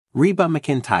Reba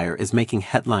McEntire is making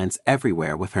headlines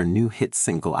everywhere with her new hit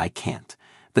single I Can't.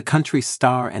 The country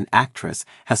star and actress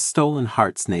has stolen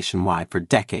hearts nationwide for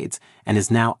decades and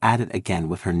is now at it again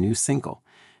with her new single.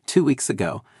 2 weeks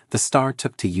ago, the star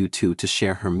took to YouTube to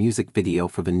share her music video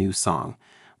for the new song.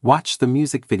 Watch the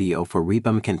music video for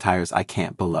Reba McEntire's I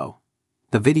Can't below.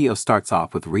 The video starts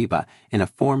off with Reba in a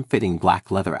form-fitting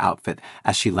black leather outfit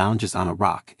as she lounges on a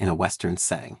rock in a western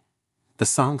setting. The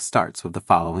song starts with the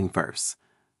following verse.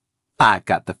 I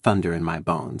got the thunder in my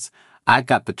bones. I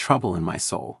got the trouble in my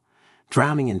soul.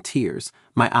 Drowning in tears,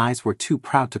 my eyes were too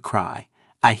proud to cry.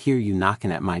 I hear you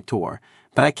knocking at my door,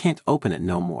 but I can't open it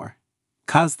no more.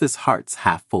 'Cause this heart's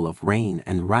half full of rain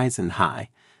and rising high.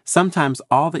 Sometimes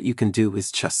all that you can do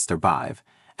is just survive.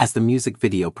 As the music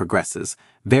video progresses,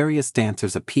 various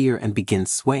dancers appear and begin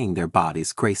swaying their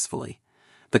bodies gracefully.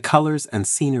 The colors and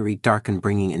scenery darken,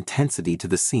 bringing intensity to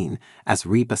the scene as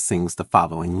Reba sings the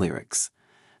following lyrics.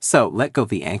 So let go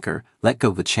the anchor, let go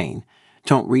the chain.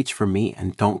 Don't reach for me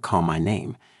and don't call my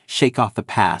name. Shake off the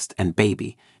past and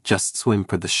baby, just swim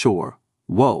for the shore.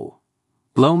 Whoa.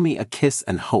 Blow me a kiss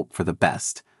and hope for the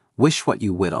best. Wish what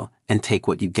you will and take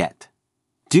what you get.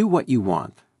 Do what you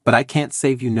want, but I can't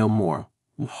save you no more.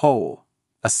 Whole.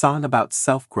 A song about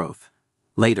self-growth.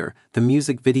 Later, the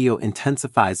music video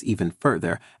intensifies even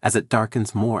further as it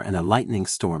darkens more and a lightning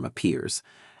storm appears.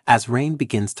 As rain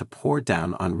begins to pour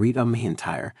down on Reba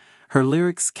McEntire, her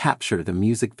lyrics capture the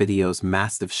music video's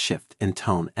massive shift in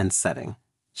tone and setting.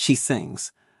 She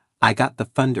sings, I got the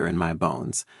thunder in my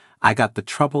bones. I got the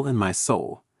trouble in my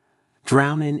soul.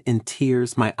 Drowning in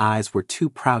tears, my eyes were too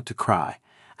proud to cry.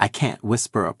 I can't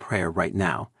whisper a prayer right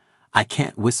now. I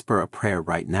can't whisper a prayer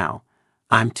right now.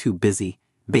 I'm too busy,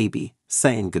 baby,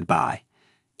 saying goodbye.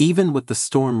 Even with the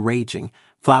storm raging,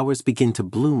 flowers begin to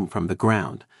bloom from the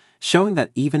ground, showing that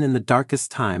even in the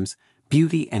darkest times,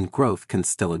 beauty and growth can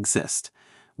still exist.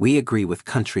 We agree with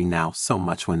country now so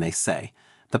much when they say,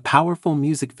 the powerful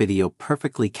music video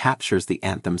perfectly captures the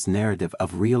anthem's narrative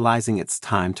of realizing it's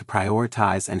time to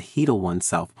prioritize and heal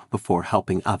oneself before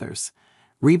helping others.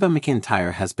 Reba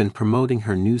McEntire has been promoting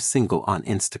her new single on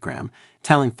Instagram,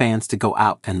 telling fans to go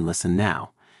out and listen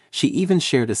now. She even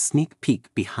shared a sneak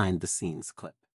peek behind-the-scenes clip.